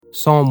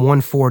Psalm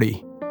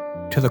 140,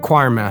 to the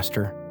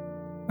choirmaster,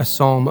 a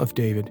psalm of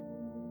David.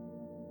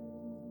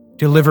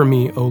 Deliver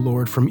me, O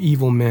Lord, from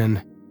evil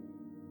men.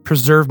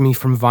 Preserve me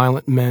from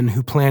violent men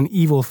who plan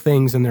evil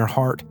things in their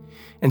heart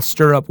and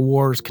stir up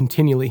wars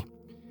continually.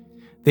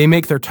 They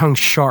make their tongue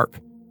sharp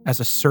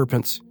as a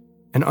serpent's,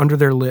 and under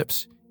their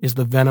lips is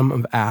the venom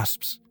of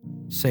asps.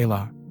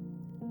 Selah.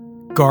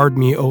 Guard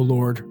me, O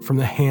Lord, from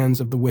the hands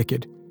of the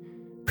wicked.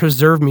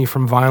 Preserve me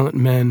from violent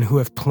men who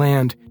have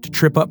planned to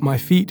trip up my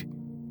feet.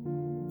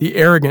 The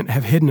arrogant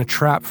have hidden a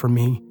trap for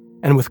me,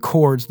 and with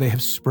cords they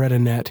have spread a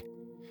net.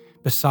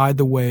 Beside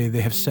the way they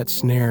have set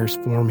snares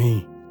for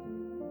me.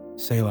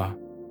 Selah.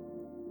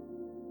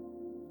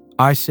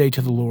 I say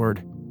to the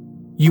Lord,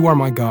 You are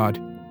my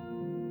God.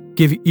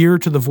 Give ear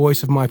to the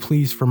voice of my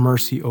pleas for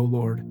mercy, O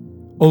Lord.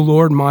 O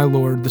Lord, my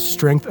Lord, the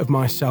strength of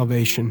my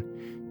salvation.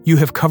 You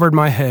have covered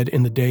my head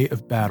in the day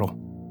of battle.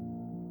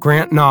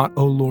 Grant not,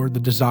 O Lord,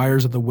 the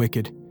desires of the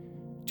wicked.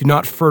 Do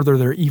not further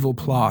their evil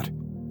plot,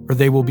 or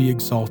they will be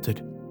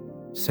exalted.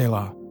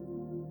 Selah.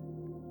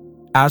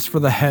 As for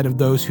the head of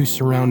those who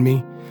surround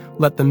me,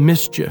 let the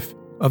mischief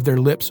of their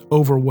lips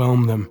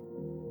overwhelm them.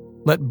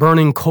 Let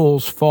burning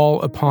coals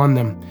fall upon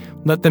them.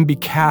 Let them be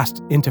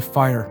cast into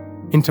fire,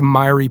 into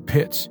miry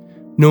pits,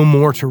 no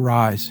more to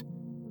rise.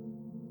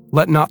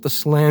 Let not the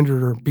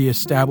slanderer be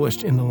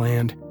established in the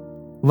land.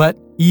 Let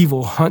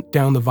evil hunt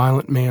down the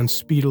violent man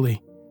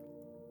speedily.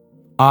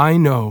 I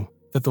know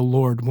that the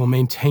Lord will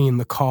maintain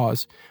the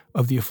cause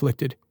of the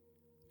afflicted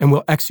and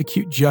will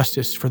execute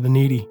justice for the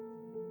needy.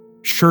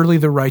 Surely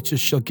the righteous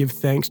shall give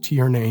thanks to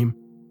your name.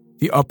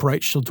 The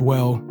upright shall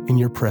dwell in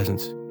your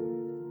presence.